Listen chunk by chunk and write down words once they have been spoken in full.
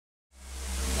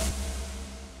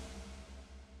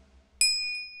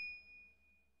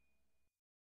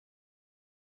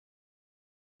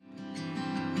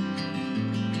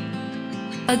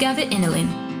Agave Inulin.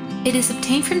 It is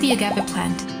obtained from the agave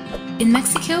plant. In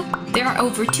Mexico, there are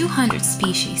over 200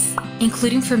 species,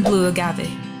 including from blue agave.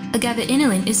 Agave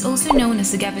Inulin is also known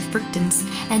as agave fructans,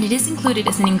 and it is included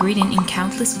as an ingredient in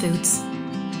countless foods.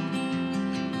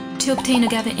 To obtain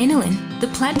agave inulin, the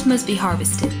plant must be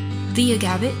harvested. The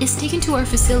agave is taken to our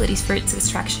facilities for its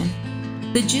extraction.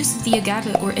 The juice of the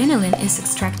agave or inulin is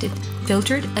extracted,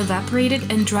 filtered, evaporated,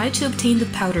 and dried to obtain the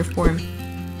powder form.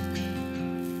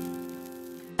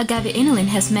 Agave inulin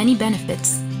has many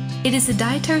benefits. It is a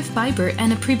dietary fiber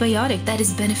and a prebiotic that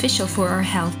is beneficial for our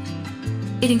health.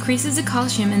 It increases the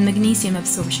calcium and magnesium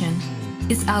absorption.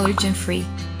 Is allergen-free.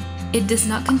 It does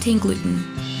not contain gluten.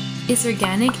 Is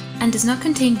organic and does not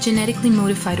contain genetically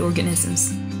modified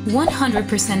organisms.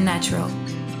 100% natural.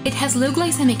 It has low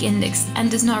glycemic index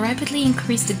and does not rapidly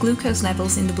increase the glucose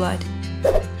levels in the blood.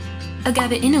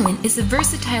 Agave inulin is a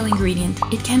versatile ingredient.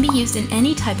 It can be used in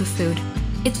any type of food.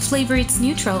 Its flavor is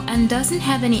neutral and doesn't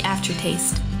have any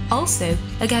aftertaste. Also,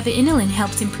 agave inulin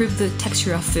helps improve the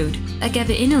texture of food. Agave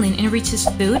inulin enriches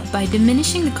food by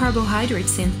diminishing the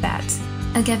carbohydrates and fats.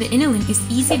 Agave inulin is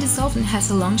easy dissolved and has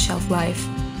a long shelf life.